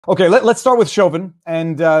Okay, let's start with Chauvin,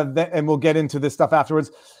 and we'll get into this stuff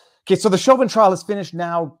afterwards. Okay, so the Chauvin trial is finished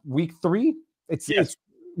now, week 3. It's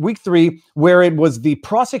week 3, where it was the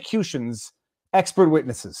prosecution's expert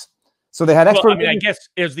witnesses. So they had expert. Well, I mean, I guess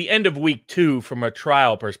it was the end of week 2 from a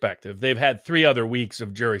trial perspective. They've had 3 other weeks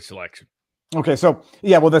of jury selection. Okay, so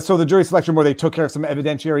yeah, well, so the jury selection where they took care of some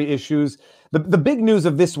evidentiary issues. The big news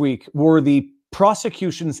of this week were the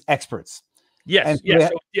prosecution's experts. Yes, yes.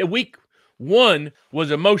 So, yeah, week 1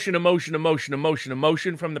 was a motion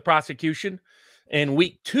from the prosecution, and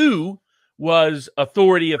week 2 was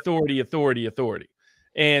authority.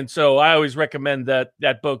 And so I always recommend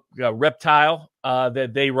that book, Reptile,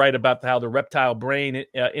 that they write about how the reptile brain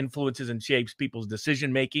influences and shapes people's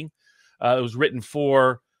decision making. It was written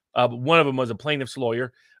for one of them was a plaintiff's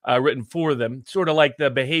lawyer, written for them, sort of like the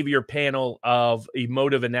behavior panel of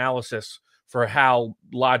emotive analysis for how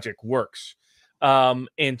logic works.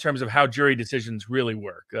 In terms of how jury decisions really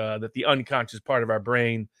work, that the unconscious part of our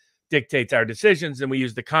brain dictates our decisions, and we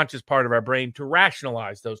use the conscious part of our brain to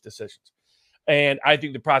rationalize those decisions. And I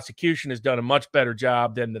think the prosecution has done a much better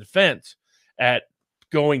job than the defense at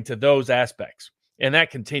going to those aspects. And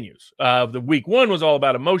that continues. The week 1 was all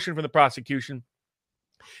about emotion from the prosecution.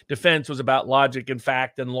 Defense was about logic and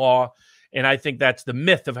fact and law. And I think that's the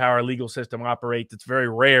myth of how our legal system operates. It's very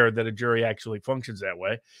rare that a jury actually functions that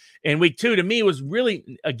way. And week 2, to me, was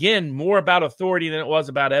really, again, more about authority than it was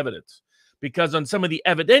about evidence. Because on some of the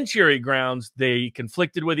evidentiary grounds, they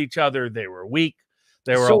conflicted with each other. They were weak.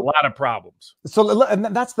 There were a lot of problems. So, and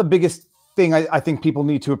that's the biggest thing I think people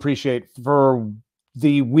need to appreciate for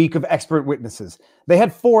the week of expert witnesses. They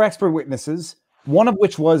had 4 expert witnesses, one of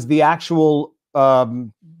which was the actual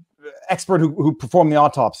expert who performed the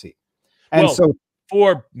autopsy. And well, so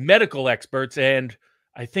 4 medical experts, and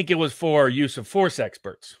I think it was 4 use of force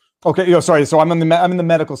experts. Okay, sorry. So I'm in the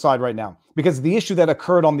medical side right now, because the issue that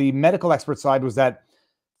occurred on the medical expert side was that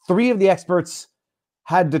 3 of the experts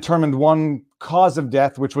had determined one cause of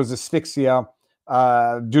death, which was asphyxia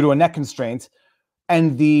due to a neck constraint,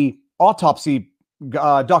 and the autopsy,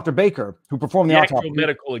 Dr. Baker, who performed the autopsy, actual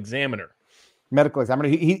medical examiner,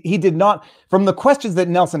 he did not, from the questions that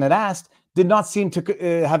Nelson had asked, did not seem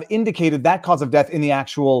to have indicated that cause of death in the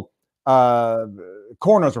actual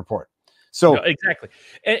coroner's report. So no, exactly.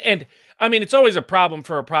 And I mean, it's always a problem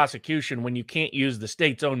for a prosecution when you can't use the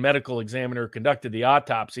state's own medical examiner who conducted the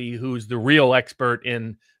autopsy, who's the real expert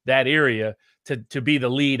in that area, to be the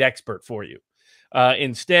lead expert for you.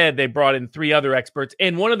 Instead, they brought in 3 other experts.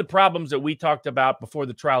 And one of the problems that we talked about before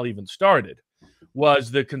the trial even started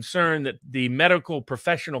was the concern that the medical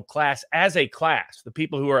professional class as a class, the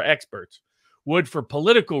people who are experts, would, for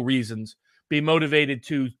political reasons, be motivated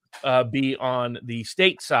to be on the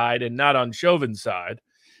state side and not on Chauvin's side.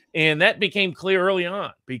 And that became clear early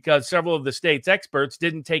on because several of the state's experts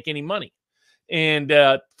didn't take any money. And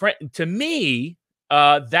to me,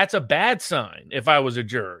 that's a bad sign if I was a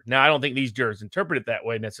juror. Now, I don't think these jurors interpret it that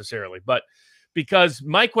way necessarily, but because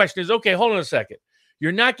my question is, okay, hold on a second.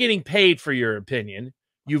 You're not getting paid for your opinion.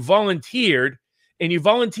 You volunteered, and you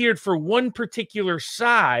volunteered for one particular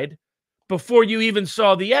side before you even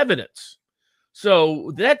saw the evidence.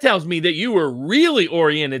 So that tells me that you were really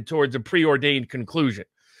oriented towards a preordained conclusion.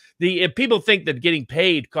 If people think that getting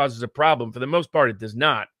paid causes a problem, for the most part, it does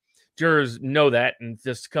not. Jurors know that, and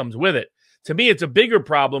this comes with it. To me, it's a bigger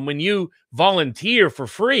problem when you volunteer for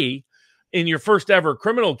free in your first ever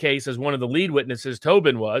criminal case, as one of the lead witnesses,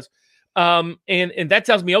 Tobin, was. And that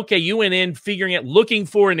tells me, okay, you went in looking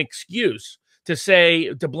for an excuse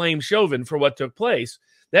to blame Chauvin for what took place.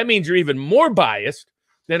 That means you're even more biased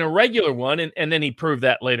than a regular one. And then he proved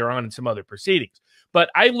that later on in some other proceedings. But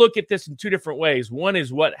I look at this in 2 different ways. One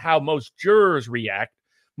is how most jurors react.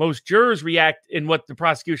 Most jurors react in what the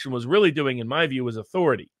prosecution was really doing, in my view, was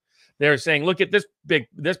authority. They're saying, look at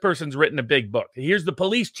this person's written a big book. Here's the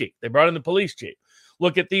police chief. They brought in the police chief.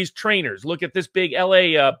 Look at these trainers. Look at this big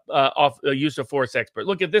LA use of force expert.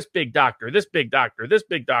 Look at this big doctor, this big doctor, this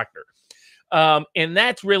big doctor. And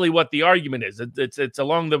that's really what the argument is. It's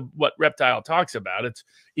along what Reptile talks about. It's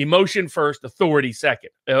emotion first, authority second.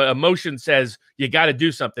 Emotion says you got to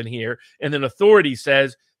do something here. And then authority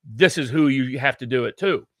says this is who you have to do it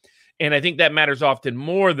to. And I think that matters often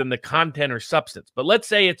more than the content or substance. But let's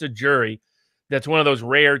say it's a jury that's one of those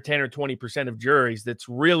rare 10 or 20% of juries that's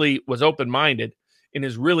really was open-minded and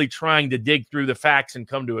is really trying to dig through the facts and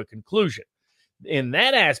come to a conclusion. In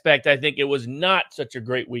that aspect, I think it was not such a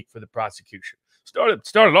great week for the prosecution.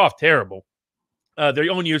 Started off terrible. Their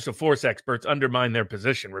own use of force experts undermined their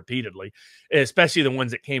position repeatedly, especially the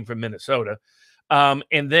ones that came from Minnesota.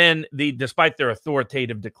 And then despite their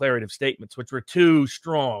authoritative declarative statements, which were too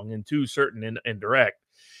strong and too certain and direct,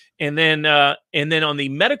 And then on the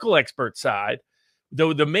medical expert side,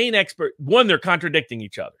 though the main expert, one, they're contradicting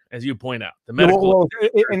each other, as you point out. The medical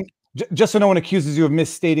and just so no one accuses you of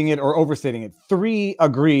misstating it or overstating it, three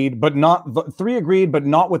agreed, but not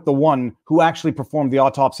with the one who actually performed the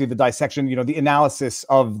autopsy, the dissection, the analysis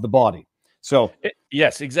of the body. So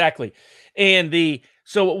yes, exactly. And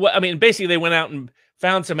I mean, basically they went out and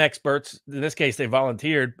found some experts. In this case, they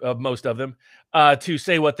volunteered, most of them, to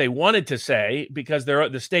say what they wanted to say, because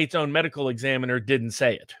the state's own medical examiner didn't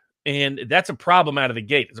say it. And that's a problem out of the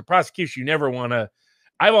gate. As a prosecution, you never want to.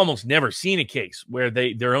 I've almost never seen a case where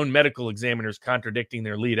their own medical examiners contradicting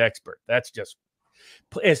their lead expert. That's just,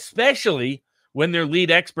 especially when their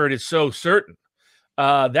lead expert is so certain.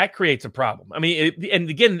 That creates a problem. I mean, and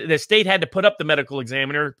again, the state had to put up the medical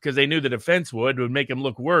examiner because they knew the defense would make him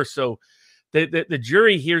look worse. So the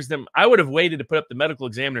jury hears them. I would have waited to put up the medical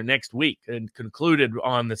examiner next week and concluded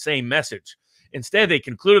on the same message. Instead, they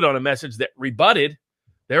concluded on a message that rebutted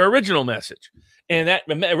their original message. And that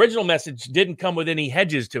original message didn't come with any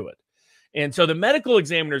hedges to it. And so the medical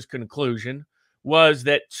examiner's conclusion was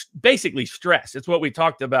that basically stress. It's what we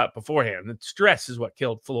talked about beforehand. That stress is what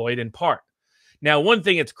killed Floyd in part. Now, one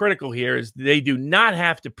thing that's critical here is they do not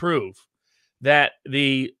have to prove that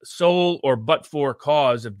the sole or but-for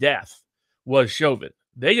cause of death was Chauvin.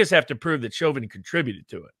 They just have to prove that Chauvin contributed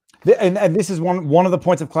to it. And this is one of the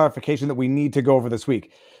points of clarification that we need to go over this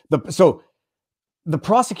week. So the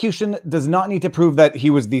prosecution does not need to prove that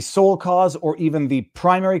he was the sole cause or even the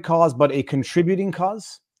primary cause, but a contributing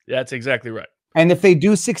cause. That's exactly right. And if they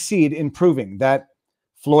do succeed in proving that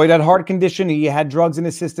Floyd had a heart condition, he had drugs in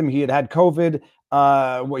his system, he had COVID,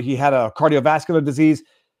 he had a cardiovascular disease,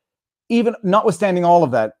 even notwithstanding all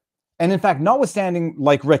of that, and in fact, notwithstanding,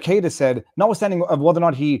 like Requeta said, notwithstanding of whether or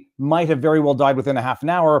not he might have very well died within a half an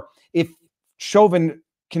hour, if Chauvin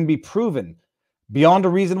can be proven beyond a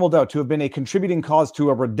reasonable doubt to have been a contributing cause to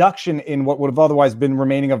a reduction in what would have otherwise been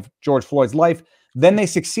remaining of George Floyd's life, then they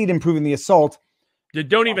succeed in proving the assault. They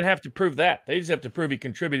don't even have to prove that. They just have to prove he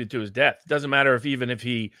contributed to his death. It doesn't matter even if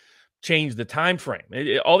he changed the time frame.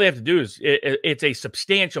 All they have to do is it's a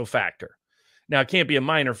substantial factor. Now, it can't be a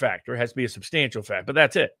minor factor. It has to be a substantial factor, but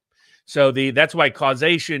that's it. So that's why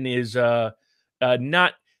causation is not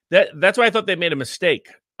that. That's why I thought they made a mistake.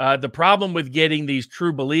 The problem with getting these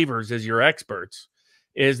true believers as your experts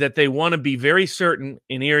is that they want to be very certain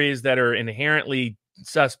in areas that are inherently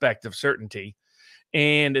suspect of certainty.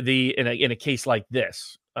 And in a case like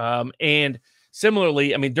this, and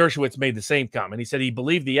similarly, I mean, Dershowitz made the same comment. He said he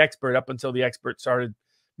believed the expert up until the expert started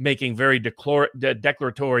making very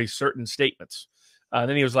declaratory certain statements.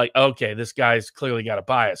 Then he was like, "Okay, this guy's clearly got a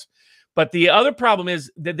bias." But the other problem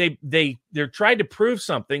is that they're trying to prove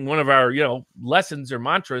something. One of our lessons or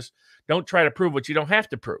mantras: don't try to prove what you don't have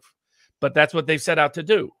to prove. But that's what they've set out to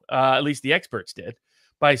do. At least the experts did,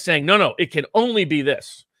 by saying, "No, it can only be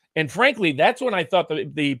this." And frankly, that's when I thought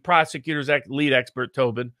the prosecutor's lead expert,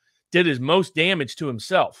 Tobin, did his most damage to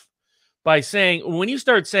himself by saying, when you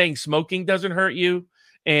start saying smoking doesn't hurt you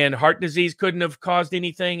and heart disease couldn't have caused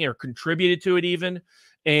anything or contributed to it even,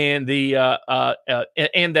 and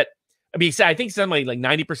and that, I mean, I think something like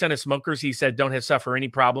 90% of smokers, he said, don't suffer any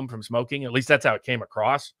problem from smoking. At least that's how it came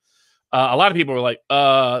across. A lot of people were like,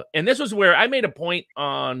 and this was where I made a point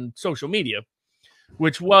on social media,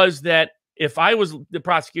 which was that if I was the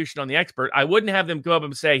prosecution on the expert, I wouldn't have them go up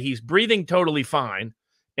and say he's breathing totally fine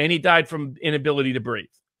and he died from inability to breathe.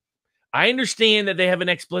 I understand that they have an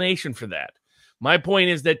explanation for that. My point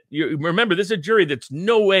is that, remember, this is a jury that's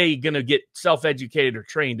no way going to get self-educated or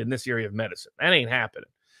trained in this area of medicine. That ain't happening.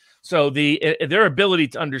 So their ability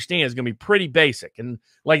to understand is going to be pretty basic. And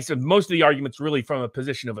like I said, most of the argument's really from a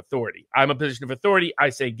position of authority. I'm a position of authority. I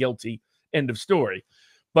say guilty. End of story.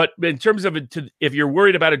 But in terms of if you're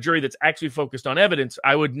worried about a jury that's actually focused on evidence,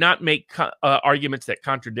 I would not make arguments that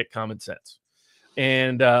contradict common sense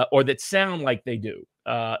and or that sound like they do.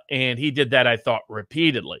 And he did that, I thought,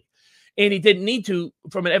 repeatedly. And he didn't need to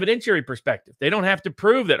from an evidentiary perspective. They don't have to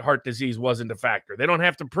prove that heart disease wasn't a factor. They don't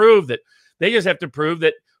have to prove that. They just have to prove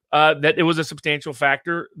that that it was a substantial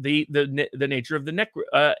factor, the nature of the neck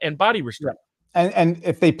and body restraint. Yeah. And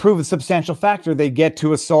if they prove a substantial factor, they get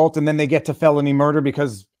to assault and then they get to felony murder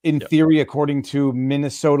because in theory, according to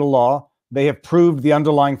Minnesota law, they have proved the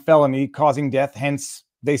underlying felony causing death. Hence,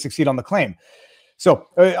 they succeed on the claim. So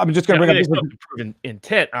I'm just going to bring up this. Proven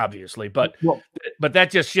intent, obviously, but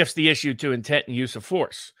that just shifts the issue to intent and use of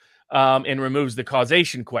force and removes the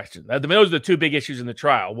causation question. Those are the two big issues in the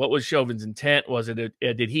trial. What was Chauvin's intent? Was it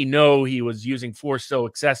did he know he was using force so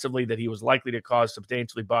excessively that he was likely to cause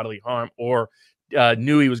substantially bodily harm, or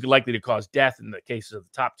knew he was likely to cause death in the cases of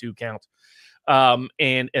the top two counts? And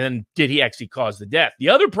then did he actually cause the death? The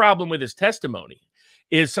other problem with his testimony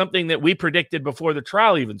is something that we predicted before the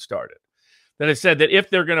trial even started. That I said that if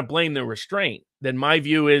they're going to blame the restraint, then my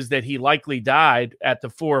view is that he likely died at the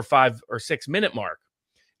 4 or 5 or 6 minute mark,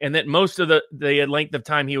 and that most of the length of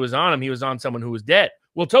time he was on him, he was on someone who was dead.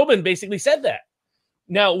 Well, Tobin basically said that.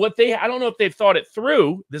 Now, I don't know if they've thought it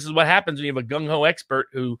through. This is what happens when you have a gung-ho expert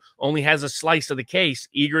who only has a slice of the case,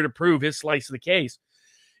 eager to prove his slice of the case.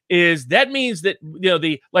 Is that means that,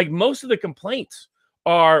 like most of the complaints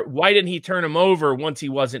are, why didn't he turn him over once he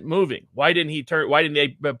wasn't moving? Why didn't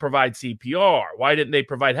they provide CPR? Why didn't they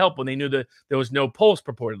provide help when they knew that there was no pulse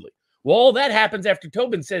purportedly? Well, all that happens after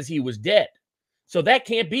Tobin says he was dead. So that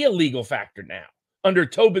can't be a legal factor now under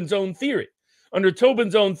Tobin's own theory. Under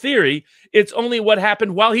Tobin's own theory, it's only what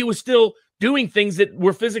happened while he was still doing things that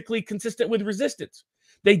were physically consistent with resistance.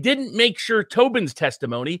 They didn't make sure Tobin's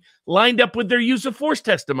testimony lined up with their use of force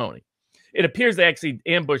testimony. It appears they actually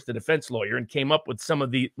ambushed the defense lawyer and came up with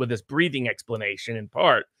with this breathing explanation in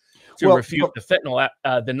part to refute the fentanyl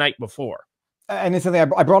the night before. And it's something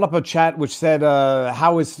I brought up a chat which said,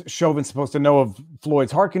 how is Chauvin supposed to know of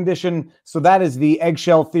Floyd's heart condition? So that is the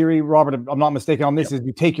eggshell theory, Robert. I'm not mistaken on this. Is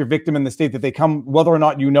you take your victim in the state that they come, whether or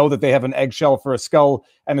not you know that they have an eggshell for a skull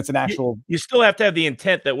and it's an actual. You still have to have the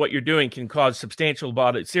intent that what you're doing can cause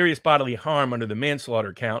serious bodily harm under the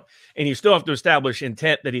manslaughter count, and you still have to establish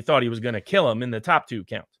intent that he thought he was going to kill him in the top 2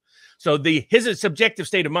 counts. So his subjective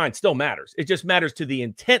state of mind still matters. It just matters to the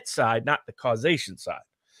intent side, not the causation side.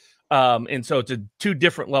 And so it's 2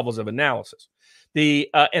 different levels of analysis.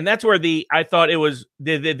 And that's where I thought it was,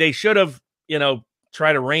 they should have,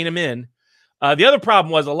 tried to rein him in. The other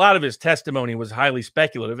problem was a lot of his testimony was highly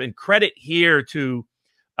speculative, and credit here to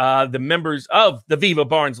the members of the Viva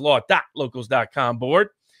BarnesLaw.locals.com board.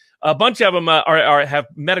 A bunch of them have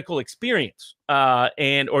medical experience or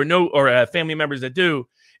family members that do.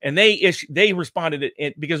 And they responded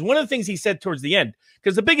because one of the things he said towards the end,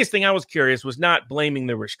 because the biggest thing I was curious was not blaming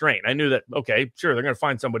the restraint. I knew that, okay, sure, they're going to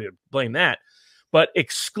find somebody to blame that, but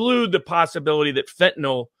exclude the possibility that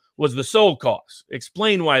fentanyl was the sole cause.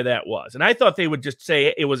 Explain why that was. And I thought they would just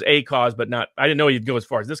say it was a cause, but not, I didn't know he'd go as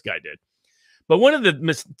far as this guy did. But one of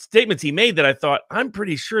the statements he made that I thought, I'm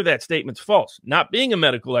pretty sure that statement's false. Not being a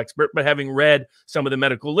medical expert, but having read some of the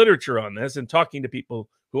medical literature on this and talking to people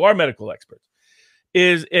who are medical experts.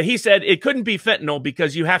 He said it couldn't be fentanyl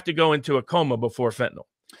because you have to go into a coma before fentanyl.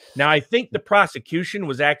 Now, I think the prosecution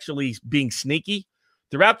was actually being sneaky.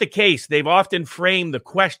 Throughout the case, they've often framed the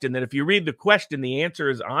question that if you read the question, the answer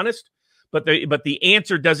is honest, but the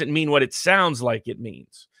answer doesn't mean what it sounds like it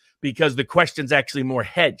means because the question's actually more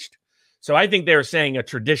hedged. So I think they're saying a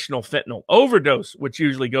traditional fentanyl overdose, which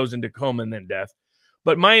usually goes into coma and then death.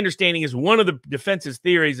 But my understanding is one of the defense's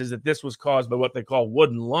theories is that this was caused by what they call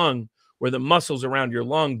wooden lung, where the muscles around your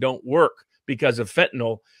lung don't work because of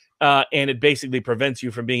fentanyl, and it basically prevents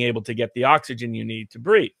you from being able to get the oxygen you need to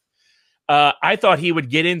breathe. I thought he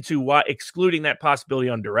would get into why excluding that possibility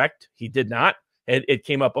on direct. He did not. It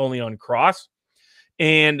came up only on cross.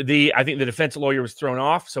 And I think the defense lawyer was thrown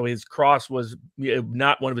off, so his cross was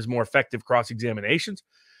not one of his more effective cross-examinations.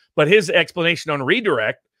 But his explanation on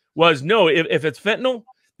redirect was, no, if it's fentanyl,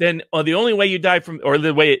 then the only way you die from, or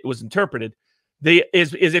the way it was interpreted,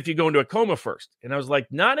 is if you go into a coma first. And I was like,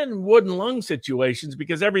 not in wooden lung situations,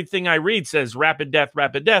 because everything I read says rapid death,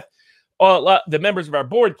 rapid death. The members of our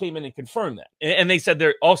board came in and confirmed that. And they said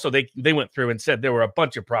they went through and said there were a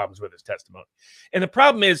bunch of problems with his testimony. And the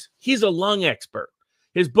problem is he's a lung expert.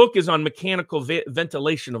 His book is on mechanical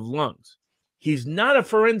ventilation of lungs. He's not a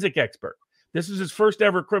forensic expert. This is his first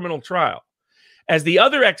ever criminal trial. As the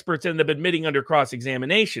other experts end up admitting under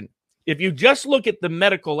cross-examination, if you just look at the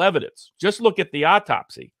medical evidence, just look at the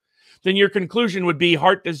autopsy, then your conclusion would be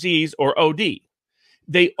heart disease or OD.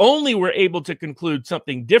 They only were able to conclude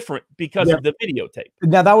something different because of the videotape.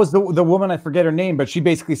 Now, that was the woman, I forget her name, but she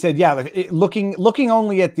basically said, yeah, looking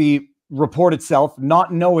only at the report itself,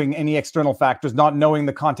 not knowing any external factors, not knowing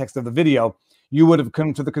the context of the video, you would have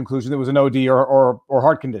come to the conclusion it was an OD or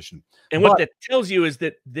heart condition. And what that tells you is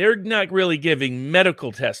that they're not really giving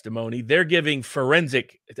medical testimony. They're giving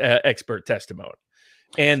forensic expert testimony.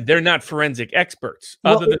 And they're not forensic experts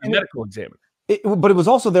other than the medical examiner. But it was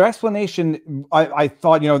also their explanation. I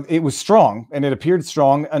thought, it was strong and it appeared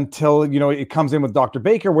strong until, it comes in with Dr.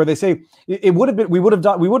 Baker, where they say it would have been, we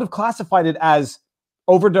would have classified it as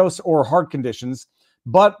overdose or heart conditions.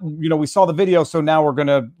 But, we saw the video. So now we're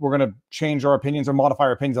going to change our opinions or modify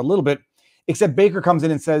our opinions a little bit, except Baker comes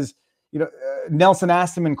in and says, Nelson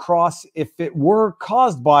asked him in cross, if it were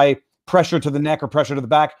caused by pressure to the neck or pressure to the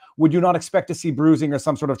back, would you not expect to see bruising or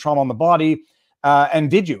some sort of trauma on the body? And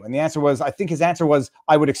did you? And the answer was, I think his answer was,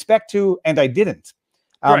 I would expect to, and I didn't.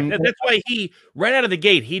 Right. That's why he, right out of the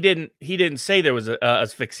gate, he didn't say there was a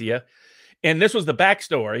asphyxia. And this was the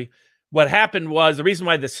backstory. What happened was, the reason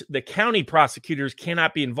why the county prosecutors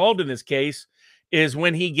cannot be involved in this case is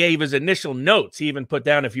when he gave his initial notes. He even put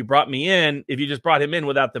down, if you just brought him in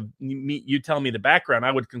without you telling me the background,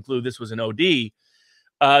 I would conclude this was an OD.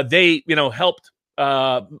 They, helped,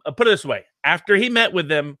 put it this way. After he met with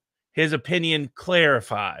them, his opinion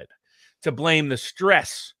clarified to blame the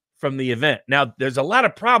stress from the event. Now, there's a lot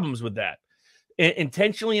of problems with that.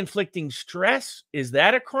 Intentionally inflicting stress, is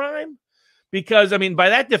that a crime? Because, I mean, by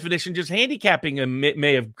that definition, just handicapping him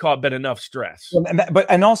may have been enough stress.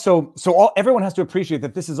 Everyone has to appreciate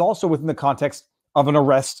that this is also within the context of an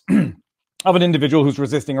arrest of an individual who's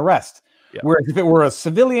resisting arrest. Yeah. Whereas if it were a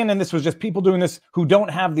civilian and this was just people doing this who don't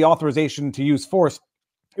have the authorization to use force,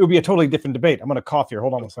 it would be a totally different debate. I'm going to cough here.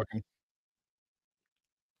 Hold on a second.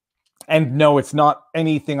 And no, it's not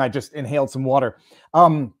anything. I just inhaled some water.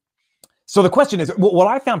 So the question is, what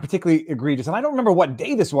I found particularly egregious, and I don't remember what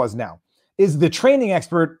day this was now, is the training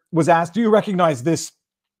expert was asked, do you recognize this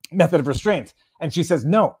method of restraint? And she says,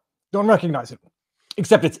 no, don't recognize it,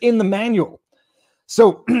 except it's in the manual.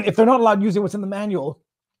 So if they're not allowed using what's in the manual,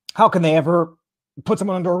 how can they ever put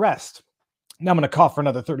someone under arrest? Now I'm going to cough for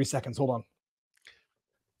another 30 seconds. Hold on.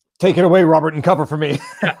 Take it away, Robert, and cover for me.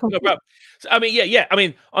 Yeah, no problem. So, I mean, yeah. I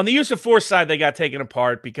mean, on the use of force side, they got taken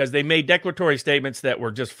apart because they made declaratory statements that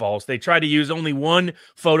were just false. They tried to use only one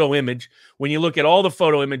photo image. When you look at all the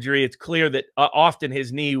photo imagery, it's clear that often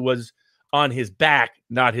his knee was on his back,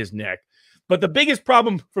 not his neck. But the biggest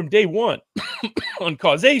problem from day one on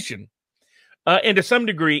causation, and to some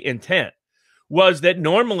degree intent, was that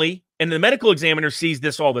normally, and the medical examiner sees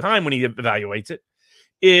this all the time when he evaluates it,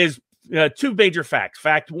 is two major facts.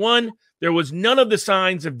 Fact one, there was none of the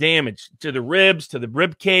signs of damage to the ribs, to the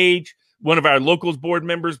rib cage. One of our locals board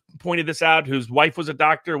members pointed this out, whose wife was a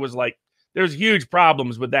doctor, was like, there's huge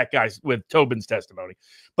problems with with Tobin's testimony.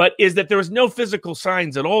 But is that there was no physical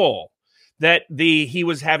signs at all that he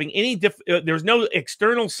was having any, there was no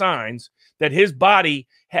external signs that his body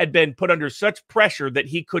had been put under such pressure that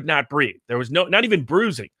he could not breathe. There was not even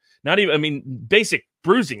bruising, basic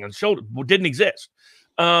bruising on the shoulder didn't exist.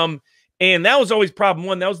 And that was always problem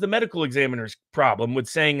one. That was the medical examiner's problem with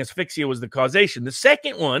saying asphyxia was the causation. The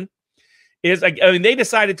second one is, they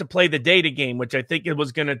decided to play the data game, which I think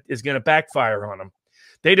is gonna backfire on them.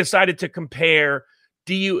 They decided to compare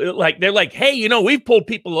they're like, hey, we've pulled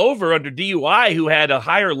people over under DUI who had a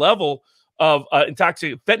higher level of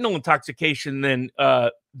fentanyl intoxication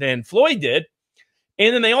than Floyd did.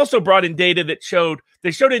 And then they also brought in data that showed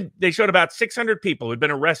about 600 people who had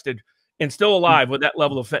been arrested and still alive with that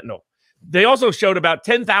level of fentanyl. They also showed about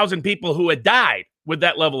 10,000 people who had died with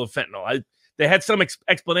that level of fentanyl. They had some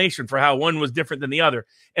explanation for how one was different than the other.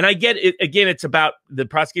 And I get it. Again, it's about the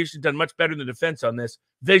prosecution's done much better than the defense on this.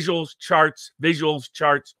 Visuals, charts,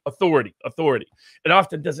 authority. It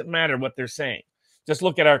often doesn't matter what they're saying. Just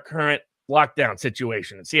look at our current lockdown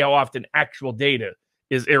situation and see how often actual data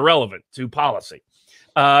is irrelevant to policy.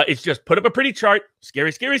 It's just put up a pretty chart.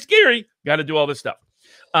 Scary, scary, scary. Got to do all this stuff.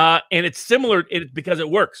 And it's similar because it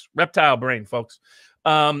works. Reptile brain, folks.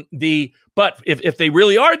 But if they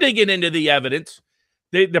really are digging into the evidence,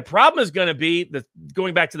 the problem is going to be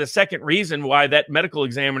going back to the second reason why that medical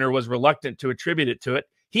examiner was reluctant to attribute it to it.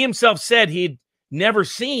 He himself said he'd never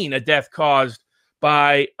seen a death caused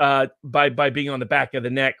by being on the back of the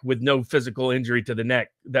neck with no physical injury to the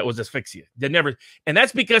neck that was asphyxia. And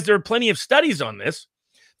that's because there are plenty of studies on this.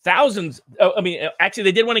 Thousands. Actually,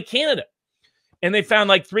 they did one in Canada. And they found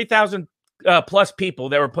like 3,000 plus people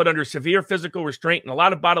that were put under severe physical restraint and a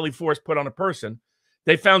lot of bodily force put on a person.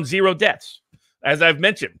 They found 0 deaths. As I've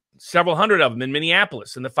mentioned, several hundred of them in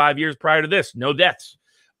Minneapolis in the 5 years prior to this, no deaths.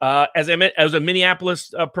 As a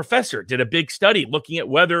Minneapolis professor, did a big study looking at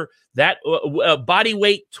whether that body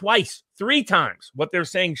weight 3 times, what they're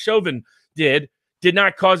saying Chauvin did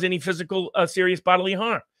not cause any physical serious bodily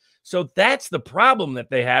harm. So that's the problem that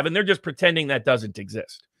they have, and they're just pretending that doesn't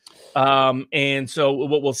exist. And so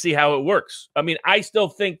we'll see how it works. I still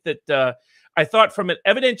think that I thought from an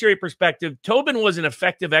evidentiary perspective, Tobin was an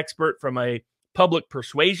effective expert from a public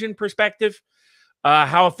persuasion perspective.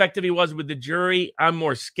 How effective he was with the jury, I'm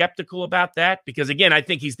more skeptical about that because, again, I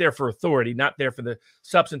think he's there for authority, not there for the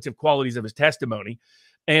substantive qualities of his testimony.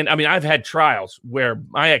 And I've had trials where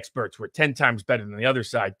my experts were 10 times better than the other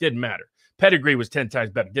side. Didn't matter. Pedigree was 10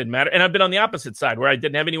 times better. Didn't matter. And I've been on the opposite side where I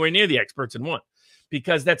didn't have anywhere near the experts and won.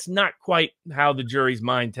 because that's not quite how the jury's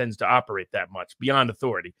mind tends to operate that much beyond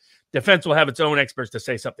authority. Defense will have its own experts to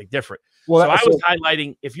say something different. Well, so I was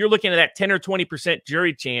highlighting, if you're looking at that 10 or 20%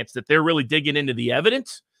 jury chance that they're really digging into the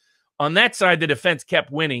evidence, on that side, the defense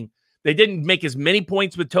kept winning. They didn't make as many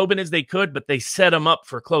points with Tobin as they could, but they set him up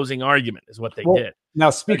for closing argument is what they did. Now,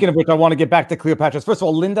 speaking of which, I want to get back to Cleopatra's. First of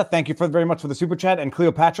all, Linda, thank you very much for the super chat. And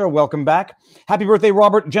Cleopatra, welcome back. Happy birthday,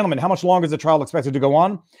 Robert. Gentlemen, how much longer is the trial expected to go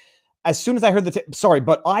on? As soon as I heard the tape, sorry,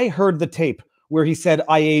 but I heard the tape where he said,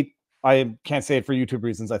 I can't say it for YouTube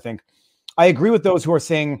reasons, I think. I agree with those who are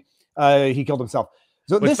saying he killed himself.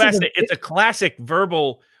 So this it's a classic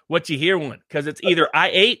verbal what you hear one, because it's either I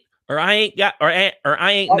ate or I ain't got or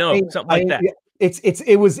I ain't no, something like that. It's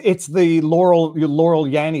the Laurel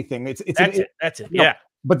Yanny thing. That's it. Yeah.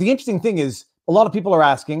 But the interesting thing is, a lot of people are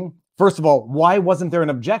asking, first of all, why wasn't there an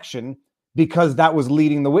objection? Because that was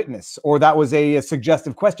leading the witness, or that was a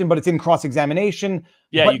suggestive question, but it's in cross-examination.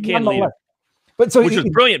 Yeah, you can't lead it. But so which is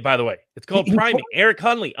brilliant, by the way. It's called priming. Eric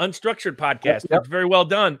Hunley, Unstructured podcast. It's very well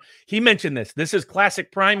done. He mentioned this. This is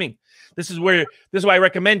classic priming. This is why I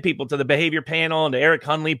recommend people to the behavior panel, and to Eric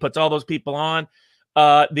Hunley puts all those people on.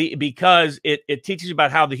 Because it teaches you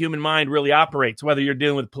about how the human mind really operates, whether you're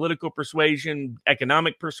dealing with political persuasion,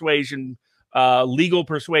 economic persuasion, legal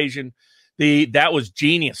persuasion. That was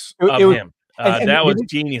genius of him. That was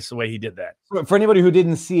genius the way he did that. For anybody who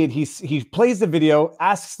didn't see it, he plays the video,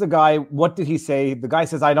 asks the guy, what did he say? The guy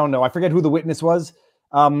says, I don't know. I forget who the witness was.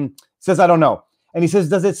 Says, I don't know. And he says,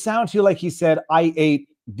 does it sound to you like he said, I ate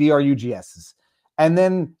drugs? And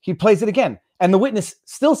then he plays it again. And the witness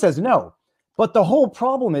still says no. But the whole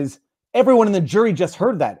problem is everyone in the jury just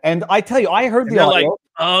heard that. And I tell you, I heard the audio. Like,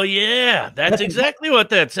 oh, yeah, that's exactly what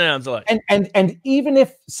that sounds like. And even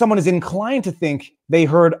if someone is inclined to think they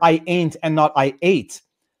heard I ain't and not I ate,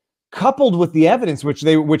 coupled with the evidence, which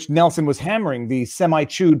Nelson was hammering, the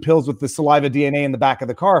semi-chewed pills with the saliva DNA in the back of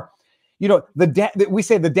the car, you know, we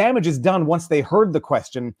say the damage is done once they heard the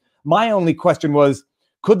question. My only question was,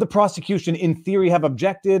 could the prosecution, in theory, have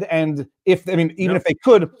objected? And even if they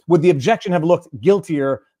could, would the objection have looked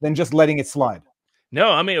guiltier than just letting it slide?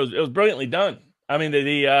 No, I mean, it was brilliantly done. I mean,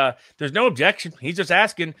 there's no objection. He's just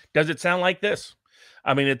asking, does it sound like this?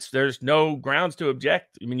 I mean, there's no grounds to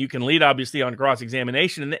object. I mean, you can lead obviously on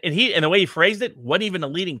cross-examination, and the way he phrased it, what even a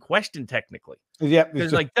leading question technically? Yeah,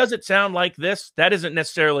 because like, does it sound like this? That isn't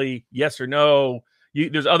necessarily yes or no.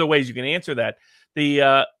 There's other ways you can answer that.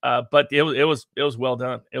 But it was well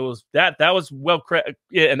done. It was that was well,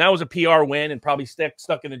 and that was a PR win and probably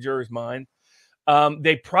stuck in the juror's mind.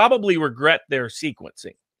 They probably regret their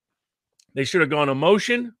sequencing. They should have gone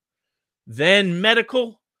emotion, then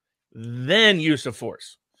medical, then use of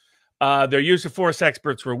force. Their use of force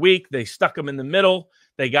experts were weak. They stuck them in the middle.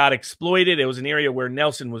 They got exploited. It was an area where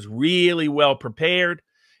Nelson was really well prepared,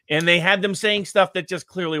 and they had them saying stuff that just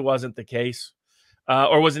clearly wasn't the case,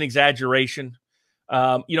 or was an exaggeration.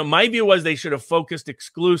 My view was they should have focused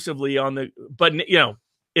exclusively on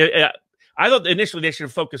I thought initially they should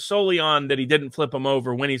have focused solely on that he didn't flip him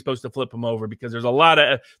over when he's supposed to flip him over, because there's a lot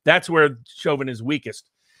of, that's where Chauvin is weakest.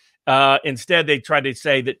 Instead, they tried to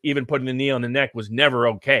say that even putting the knee on the neck was never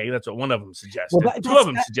okay. That's what one of them suggested. Well, two of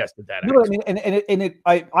them suggested that. You know what I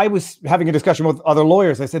mean? I was having a discussion with other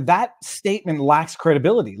lawyers. I said that statement lacks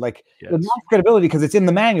credibility. Like, it lacks credibility because it's in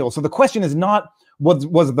the manual. So the question is not,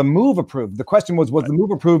 was the move approved? The question was the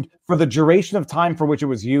move approved for the duration of time for which it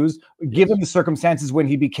was used, given the circumstances when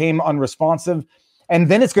he became unresponsive? And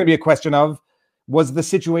then it's going to be a question of, was the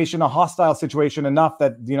situation a hostile situation enough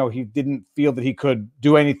that, he didn't feel that he could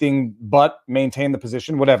do anything but maintain the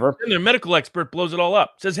position, whatever. And their medical expert blows it all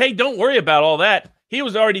up. Says, hey, don't worry about all that. He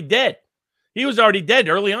was already dead. He was already dead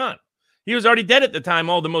early on. He was already dead at the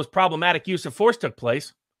time all the most problematic use of force took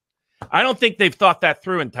place. I don't think they've thought that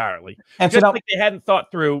through entirely. And just like they hadn't thought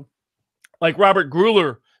through, like Robert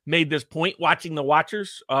Gruler made this point watching The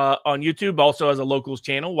Watchers on YouTube, also as a locals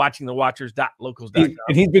channel, watching thewatchers.locals.com.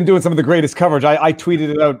 And he's been doing some of the greatest coverage. I tweeted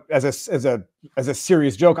it out as a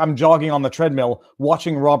serious joke. I'm jogging on the treadmill,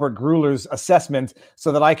 watching Robert Gruler's assessment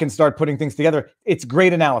so that I can start putting things together. It's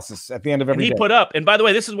great analysis at the end of every day. He put up, and by the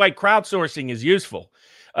way, this is why crowdsourcing is useful.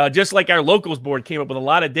 Just like our locals board came up with a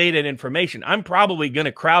lot of data and information, I'm probably going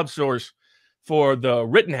to crowdsource for the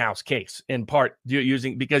Rittenhouse case in part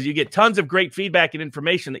because you get tons of great feedback and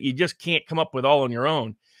information that you just can't come up with all on your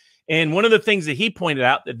own. And one of the things that he pointed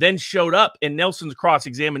out that then showed up in Nelson's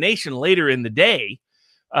cross-examination later in the day,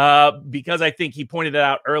 because I think he pointed it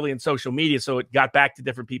out early in social media, so it got back to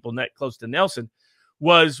different people close to Nelson,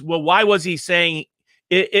 was, well, why was he saying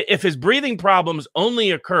if his breathing problems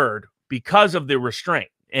only occurred because of the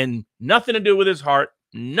restraint and nothing to do with his heart,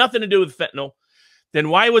 nothing to do with fentanyl, then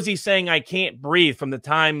why was he saying I can't breathe from the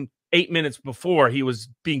time 8 minutes before he was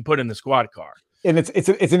being put in the squad car? And it's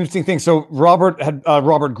an interesting thing. So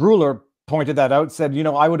Robert Gruler pointed that out, said, you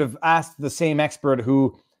know, I would have asked the same expert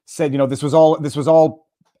who said, you know, this was all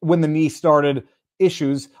when the knee started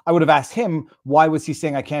issues. I would have asked him, why was he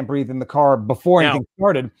saying I can't breathe in the car before anything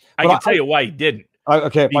started? But I can tell you why he didn't.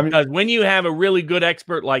 Okay. Because when you have a really good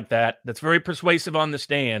expert like that, that's very persuasive on the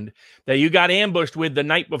stand, that you got ambushed with the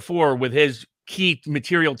night before with his key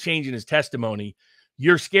material change in his testimony,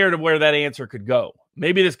 you're scared of where that answer could go.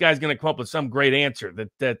 Maybe this guy's going to come up with some great answer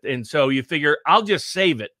and so you figure I'll just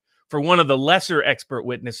save it for one of the lesser expert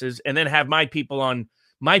witnesses and then have my people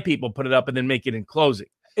put it up and then make it in closing.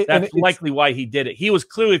 That's likely why he did it. He was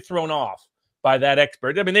clearly thrown off by that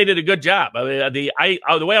expert. I mean, they did a good job. I mean, the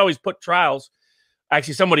way I always put trials,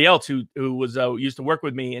 actually somebody else who was used to work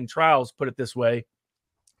with me in trials put it this way: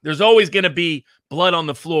 there's always going to be blood on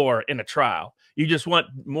the floor in a trial. You just want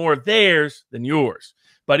more of theirs than yours.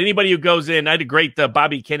 But anybody who goes in, I had a great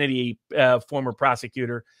Bobby Kennedy, former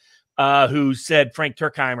prosecutor, who said Frank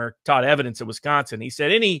Turkheimer taught evidence at Wisconsin. He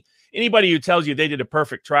said anybody who tells you they did a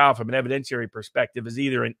perfect trial from an evidentiary perspective is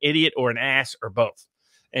either an idiot or an ass or both.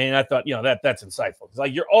 And I thought, you know, that's insightful. It's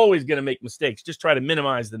like, you're always going to make mistakes. Just try to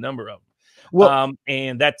minimize the number of them. Well,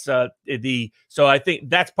 and that's so I think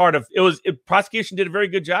that's part of it. Prosecution did a very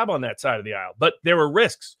good job on that side of the aisle, but there were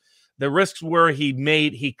risks. The risks were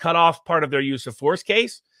he cut off part of their use of force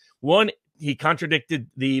case. One, he contradicted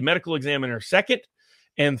the medical examiner. Second,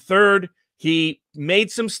 and third, he made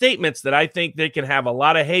some statements that I think they can have a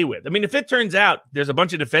lot of hay with. I mean, if it turns out there's a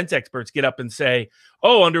bunch of defense experts get up and say,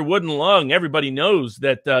 "Oh, under wooden lung, everybody knows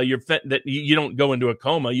that you don't go into a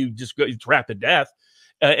coma, you just go trapped to death,"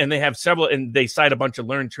 and they have several, and they cite a bunch of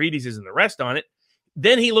learned treatises and the rest on it,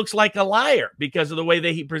 then he looks like a liar because of the way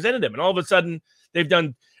that he presented them. And all of a sudden, they've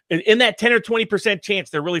done in that 10 or 20% chance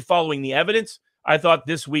they're really following the evidence. I thought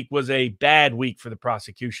this week was a bad week for the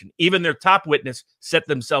prosecution. Even their top witness set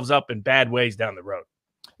themselves up in bad ways down the road.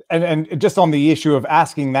 And just on the issue of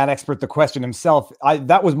asking that expert the question himself,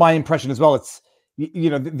 that was my impression as well. It's, you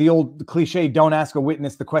know, the old cliche, don't ask a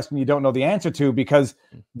witness the question you don't know the answer to, because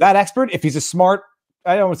that expert, if he's a smart,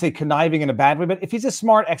 I don't want to say conniving in a bad way, but if he's a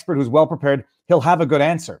smart expert who's well prepared, he'll have a good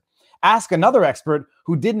answer. Ask another expert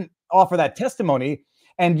who didn't offer that testimony,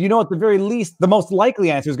 and, you know, at the very least, the most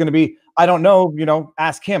likely answer is going to be, I don't know, you know,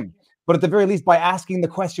 ask him. But at the very least, by asking the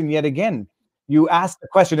question yet again, you ask the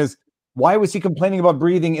question is, why was he complaining about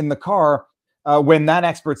breathing in the car when that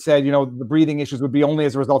expert said, you know, the breathing issues would be only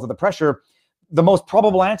as a result of the pressure? The most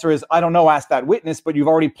probable answer is, I don't know, ask that witness, but you've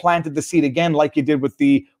already planted the seed again, like you did with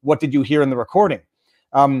the, what did you hear in the recording?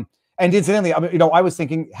 And incidentally, I mean, you know, I was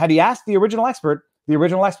thinking, had he asked the original expert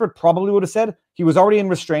probably would have said he was already in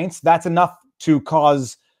restraints. That's enough to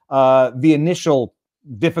cause the initial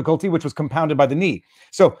difficulty, which was compounded by the knee.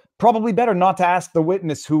 So probably better not to ask the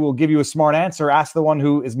witness who will give you a smart answer. Ask the one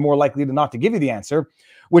who is more likely to not to give you the answer,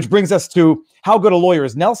 which brings us to how good a lawyer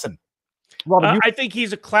is Nelson. Robert, I think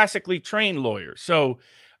he's a classically trained lawyer. So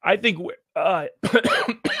I think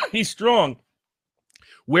he's strong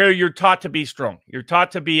where you're taught to be strong. You're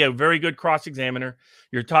taught to be a very good cross-examiner.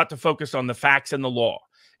 You're taught to focus on the facts and the law.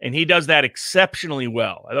 And he does that exceptionally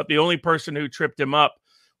well. I thought the only person who tripped him up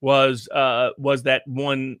was that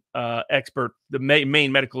one expert, the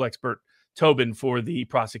main medical expert, Chauvin, for the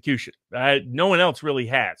prosecution. No one else really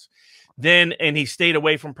has. And he stayed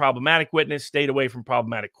away from problematic witness, stayed away from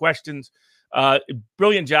problematic questions.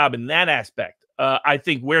 Brilliant job in that aspect. I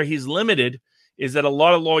think where he's limited is that a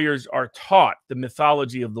lot of lawyers are taught the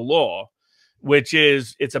mythology of the law, which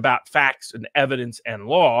is it's about facts and evidence and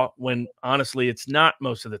law, when honestly it's not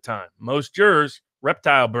most of the time. Most jurors,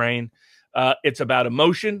 reptile brain, it's about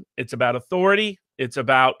emotion, it's about authority, it's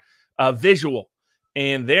about visual.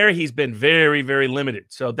 And there he's been very, very limited.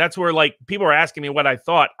 So that's where, like, people are asking me what I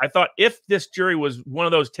thought. I thought if this jury was one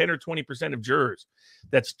of those 10 or 20% of jurors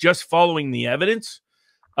that's just following the evidence,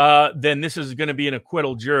 then this is going to be an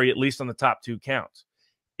acquittal jury, at least on the top two counts.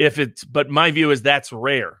 But my view is that's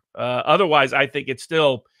rare. Otherwise, I think it's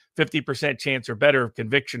still 50% chance or better of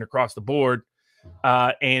conviction across the board,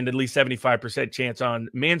 and at least 75% chance on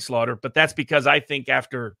manslaughter. But that's because I think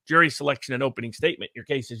after jury selection and opening statement, your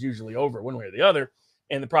case is usually over one way or the other,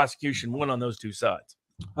 and the prosecution won on those two sides.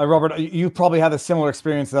 Robert, you probably had a similar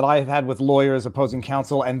experience that I've had with lawyers opposing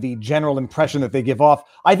counsel and the general impression that they give off.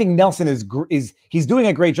 I think Nelson he's doing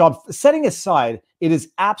a great job. Setting aside, it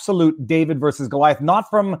is absolute David versus Goliath, not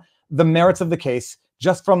from the merits of the case,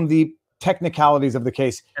 just from the technicalities of the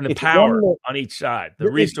case. And the power on each side,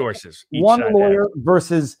 the resources. One lawyer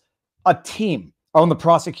versus a team. On the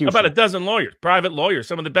prosecution. About a dozen lawyers, private lawyers,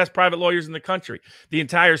 some of the best private lawyers in the country, the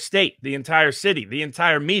entire state, the entire city, the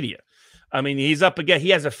entire media. I mean, he's up again. He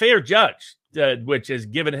has a fair judge, which has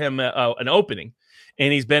given him an opening,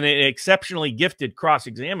 and he's been an exceptionally gifted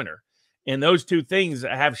cross-examiner. And those two things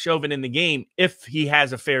have Chauvin in the game if he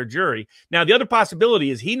has a fair jury. Now, the other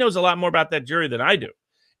possibility is he knows a lot more about that jury than I do.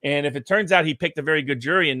 And if it turns out he picked a very good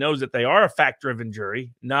jury and knows that they are a fact-driven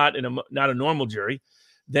jury, not a normal jury,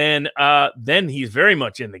 then he's very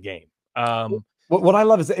much in the game. What I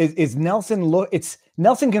love is Nelson.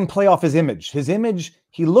 Nelson can play off his image. His image.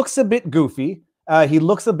 He looks a bit goofy. He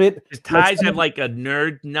looks a bit. His ties have like a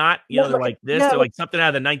nerd knot. You know, they're like this. They're like something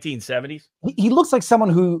out of the 1970s. He looks like someone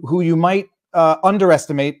who you might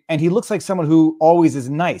underestimate, and he looks like someone who always is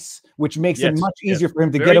nice, which makes it much easier for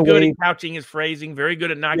him to get away. Very good at couching his phrasing. Very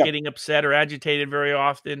good at not getting upset or agitated very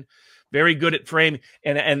often. Very good at framing,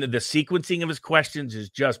 and the sequencing of his questions is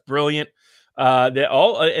just brilliant. In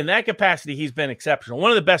that capacity, he's been exceptional.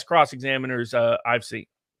 One of the best cross examiners I've seen.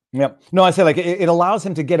 Yeah, no, I say like it allows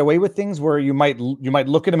him to get away with things where you might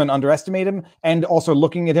look at him and underestimate him, and also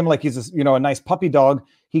looking at him like he's a nice puppy dog.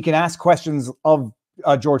 He can ask questions of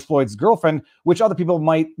George Floyd's girlfriend, which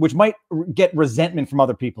might get resentment from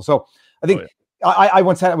other people. So I think I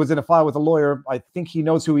once was in a file with a lawyer. I think he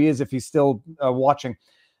knows who he is if he's still watching.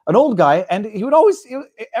 An old guy, and he would always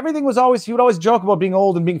joke about being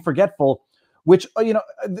old and being forgetful, which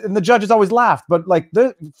and the judges always laughed. But like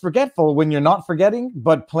the forgetful when you're not forgetting,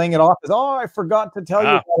 but playing it off as I forgot to tell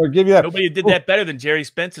you or give you that. Nobody did that better than Jerry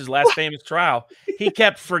Spence's last famous trial. He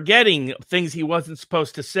kept forgetting things he wasn't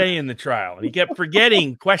supposed to say in the trial, and he kept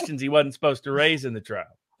forgetting questions he wasn't supposed to raise in the trial.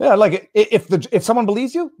 Yeah, like if someone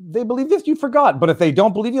believes you, they believe this you forgot. But if they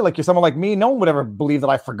don't believe you, like you're someone like me, no one would ever believe that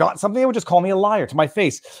I forgot something. They would just call me a liar to my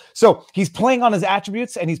face. So he's playing on his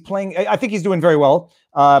attributes, and he's playing. I think he's doing very well.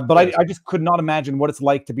 But I just could not imagine what it's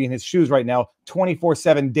like to be in his shoes right now,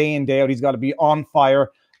 24/7, day in, day out. He's got to be on fire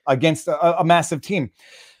against a massive team.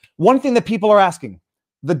 One thing that people are asking,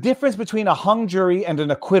 the difference between a hung jury and an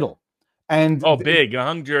acquittal. And big. A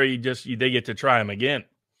hung jury, they get to try him again.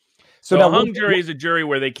 So now, a hung jury is a jury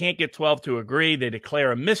where they can't get 12 to agree. They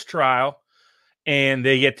declare a mistrial, and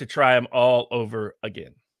they get to try them all over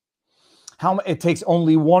again. It takes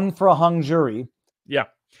only one for a hung jury. Yeah.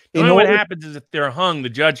 What happens is if they're hung, the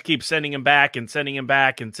judge keeps sending him back and sending him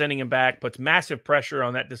back and sending him back, puts massive pressure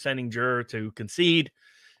on that dissenting juror to concede.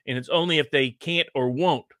 And it's only if they can't or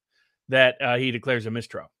won't that he declares a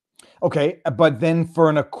mistrial. Okay, but then for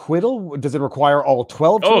an acquittal, does it require all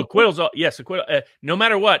 12? Acquittals, yes, acquittal. No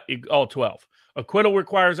matter what, all 12. Acquittal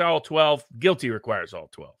requires all 12. Guilty requires all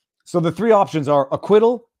 12. So the three options are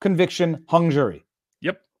acquittal, conviction, hung jury.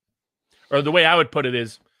 Yep. Or the way I would put it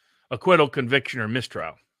is acquittal, conviction, or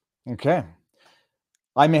mistrial. Okay.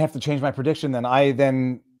 I may have to change my prediction then. I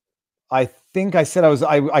think I said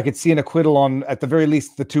I could see an acquittal on at the very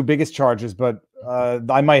least the two biggest charges, but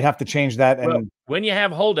I might have to change that. And when you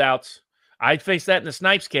have holdouts, I faced that in the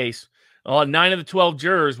Snipes case. 9 of the 12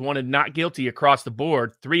 jurors wanted not guilty across the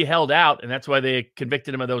board. 3 held out, and that's why they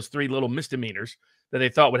convicted him of those 3 little misdemeanors that they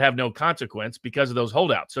thought would have no consequence because of those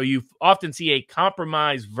holdouts. So you often see a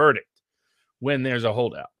compromise verdict when there's a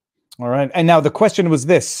holdout. All right. And now the question was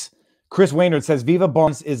this. Chris Waynard says, Viva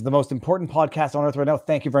Barnes is the most important podcast on earth right now.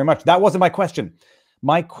 Thank you very much. That wasn't my question.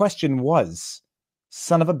 My question was,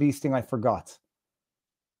 son of a beasting, I forgot.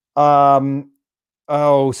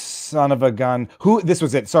 Oh, son of a gun. This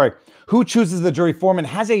was it. Sorry. Who chooses the jury foreman?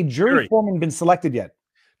 Has a jury foreman been selected yet?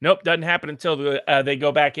 Nope. Doesn't happen until they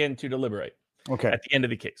go back in to deliberate. Okay. At the end of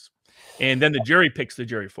the case. And then the jury picks the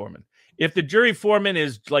jury foreman. If the jury foreman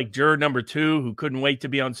is like juror number 2 who couldn't wait to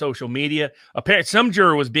be on social media, apparently some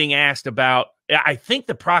juror was being asked about, I think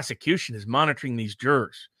the prosecution is monitoring these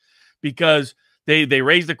jurors because they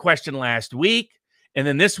raised the question last week. And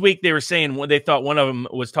then this week they were saying they thought one of them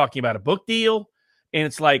was talking about a book deal. And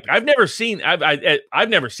it's like, I've never seen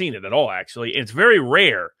it at all, actually. And it's very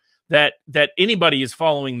rare that anybody is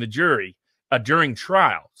following the jury during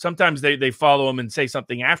trial. Sometimes they follow them and say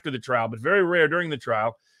something after the trial, but very rare during the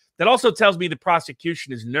trial. That also tells me the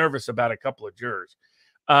prosecution is nervous about a couple of jurors.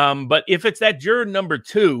 But if it's that juror number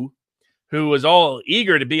 2 who was all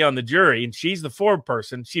eager to be on the jury and she's the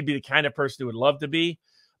foreperson, she'd be the kind of person who would love to be,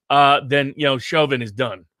 then, Chauvin is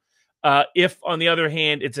done. If, on the other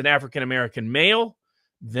hand, it's an African-American male,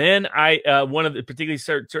 then one of the particularly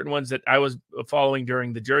certain ones that I was following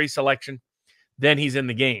during the jury selection, then he's in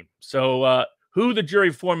the game. So who the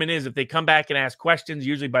jury foreman is, if they come back and ask questions,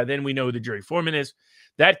 usually by then we know who the jury foreman is.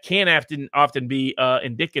 That can often be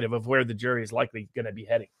indicative of where the jury is likely going to be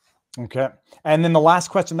heading. Okay. And then the last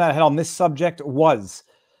question that I had on this subject was,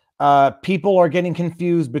 people are getting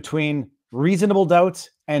confused between reasonable doubt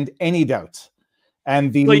and any doubt.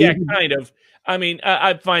 And the well, yeah, kind of. I mean,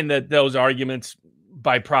 I find that those arguments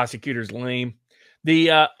by prosecutors lame.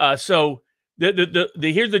 So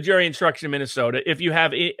here's the jury instruction in Minnesota. If you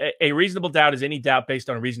have a reasonable doubt is any doubt based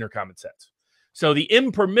on reason or common sense. So the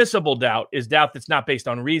impermissible doubt is doubt that's not based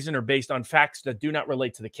on reason or based on facts that do not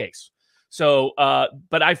relate to the case. So,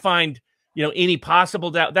 but I find, any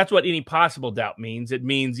possible doubt, that's what any possible doubt means. It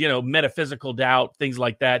means, metaphysical doubt, things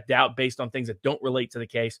like that, doubt based on things that don't relate to the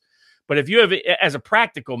case. But if you have, as a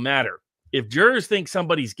practical matter, if jurors think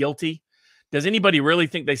somebody's guilty, does anybody really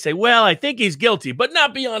think they say, well, I think he's guilty, but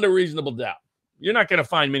not beyond a reasonable doubt? You're not going to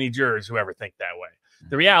find many jurors who ever think that way.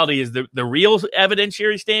 The reality is the real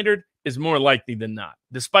evidentiary standard is more likely than not,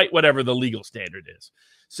 despite whatever the legal standard is.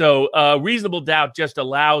 So reasonable doubt just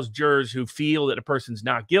allows jurors who feel that a person's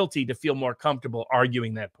not guilty to feel more comfortable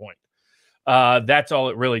arguing that point. That's all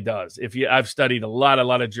it really does. I've studied a lot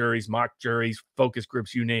of juries, mock juries, focus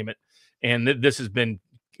groups, you name it. And this has been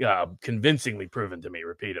convincingly proven to me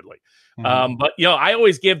repeatedly. But I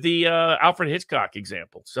always give the Alfred Hitchcock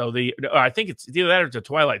example. So I think it's either that or it's a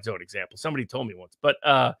Twilight Zone example. Somebody told me once, but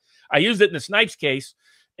I used it in the Snipes case.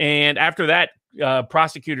 And after that,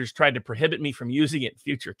 prosecutors tried to prohibit me from using it in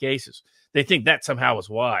future cases. They think that somehow is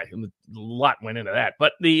why. And a lot went into that.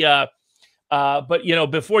 But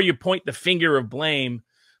before you point the finger of blame,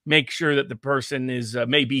 make sure that the person is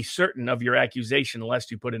may be certain of your accusation, lest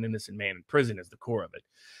you put an innocent man in prison is the core of it.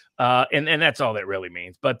 And that's all that really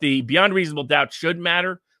means. But the beyond reasonable doubt should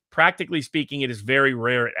matter. Practically speaking, it is very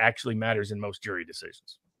rare it actually matters in most jury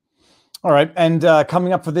decisions. All right. And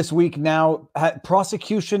coming up for this week now,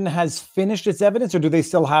 prosecution has finished its evidence, or do they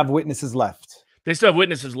still have witnesses left? They still have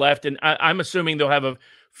witnesses left, and I'm assuming they'll have a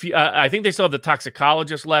few, I think they still have the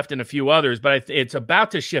toxicologist left and a few others, but it's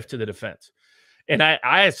about to shift to the defense. And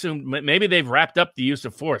I assume maybe they've wrapped up the use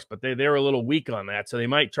of force, but they're a little weak on that, so they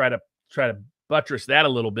might try to buttress that a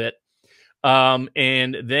little bit. And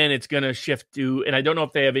then it's going to shift to, and I don't know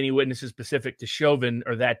if they have any witnesses specific to Chauvin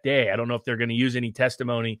or that day. I don't know if they're going to use any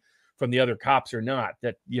testimony from the other cops or not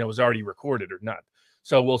that was already recorded or not.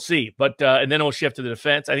 So we'll see. But and then it'll shift to the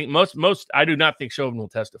defense. I think most I do not think Chauvin will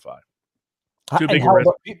testify.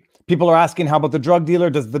 People are asking, how about the drug dealer?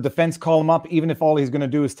 Does the defense call him up, even if all he's going to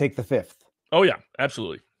do is take the fifth? Oh, yeah,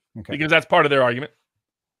 absolutely. Okay. Because that's part of their argument.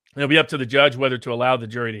 It'll be up to the judge whether to allow the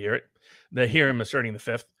jury to hear it. They hear him asserting the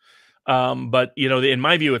fifth. But, in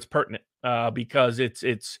my view, it's pertinent because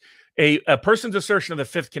it's a person's assertion of the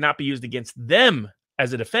fifth cannot be used against them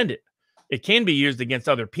as a defendant. It can be used against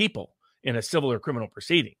other people in a civil or criminal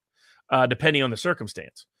proceeding, depending on the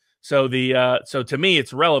circumstance. So so to me,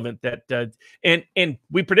 it's relevant that and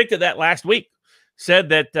we predicted that last week. Said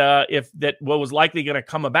that if that what was likely going to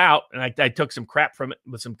come about, and I took some crap from it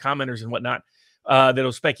with some commenters and whatnot, that it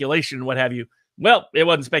was speculation and what have you. Well, it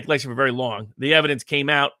wasn't speculation for very long. The evidence came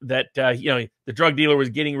out that the drug dealer was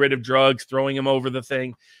getting rid of drugs, throwing him over the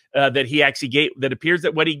thing. That he actually gave. That appears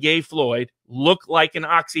that what he gave Floyd looked like an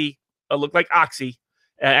oxy. Looked like oxy.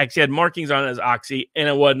 Actually had markings on it as oxy, and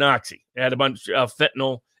it wasn't oxy. It had a bunch of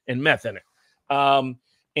fentanyl and meth in it.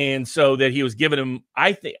 And so that he was giving him,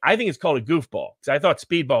 I think it's called a goofball, because I thought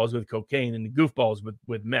speedball was with cocaine and the goofball was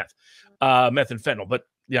with meth and fentanyl. But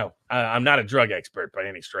I'm not a drug expert by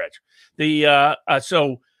any stretch.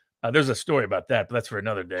 So there's a story about that, but that's for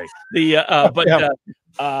another day. That'll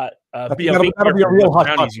be a real hot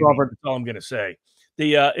spot, Robert. That's all I'm going to say.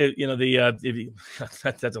 That's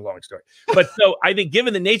a long story. But so I think,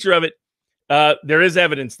 given the nature of it, there is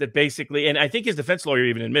evidence that basically, and I think his defense lawyer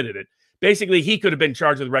even admitted it. Basically, he could have been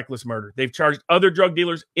charged with reckless murder. They've charged other drug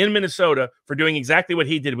dealers in Minnesota for doing exactly what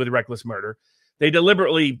he did with reckless murder. They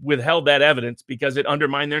deliberately withheld that evidence because it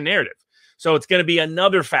undermined their narrative. So it's going to be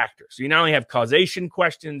another factor. So you not only have causation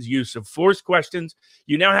questions, use of force questions,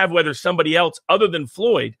 you now have whether somebody else other than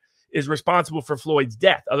Floyd is responsible for Floyd's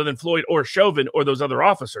death, other than Floyd or Chauvin or those other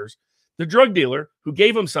officers. The drug dealer who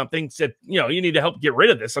gave him something said, you need to help get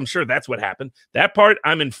rid of this. I'm sure that's what happened. That part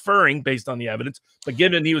I'm inferring based on the evidence, but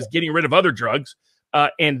given he was getting rid of other drugs,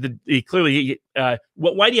 and clearly,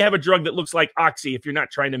 why do you have a drug that looks like oxy if you're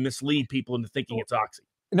not trying to mislead people into thinking it's oxy?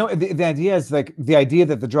 No, the idea is like the idea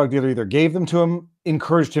that the drug dealer either gave them to him,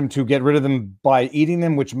 encouraged him to get rid of them by eating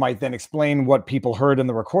them, which might then explain what people heard in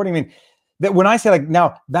the recording. I mean, that when I say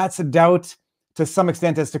now that's a doubt to some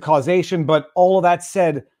extent as to causation, but all of that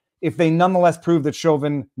said, if they nonetheless prove that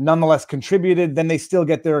Chauvin nonetheless contributed, then they still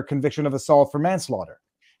get their conviction of assault for manslaughter.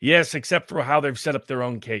 Yes, except for how they've set up their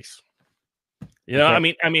own case. Okay.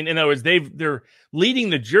 I mean, in other words, they're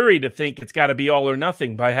leading the jury to think it's got to be all or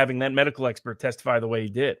nothing by having that medical expert testify the way he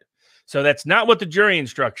did. So that's not what the jury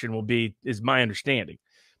instruction will be, is my understanding.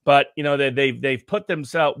 But, you know, they've put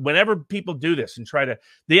themselves, whenever people do this and try to,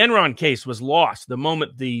 the Enron case was lost the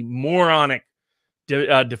moment the moronic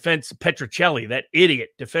defense Petrocelli, that idiot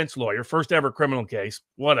defense lawyer, first ever criminal case,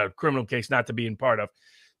 what a criminal case not to be in part of,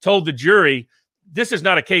 told the jury, this is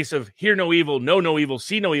not a case of hear no evil, know no evil,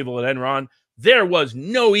 see no evil at Enron. There was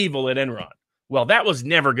no evil at Enron. Well, that was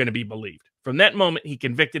never going to be believed. From that moment, he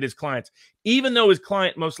convicted his clients, even though his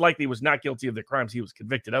client most likely was not guilty of the crimes he was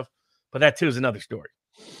convicted of. But that too is another story.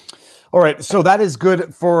 All right, so that is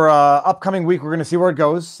good for upcoming week. We're going to see where it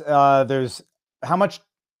goes. There's how much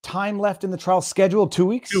time left in the trial schedule? 2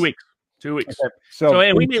 weeks? 2 weeks. 2 weeks. Okay. So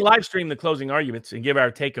and we may live stream the closing arguments and give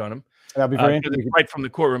our take on them. That'd be very interesting. Right from the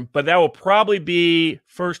courtroom. But that will probably be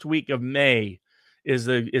first week of May is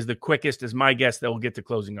the quickest, is my guess, that we'll get to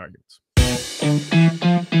closing arguments.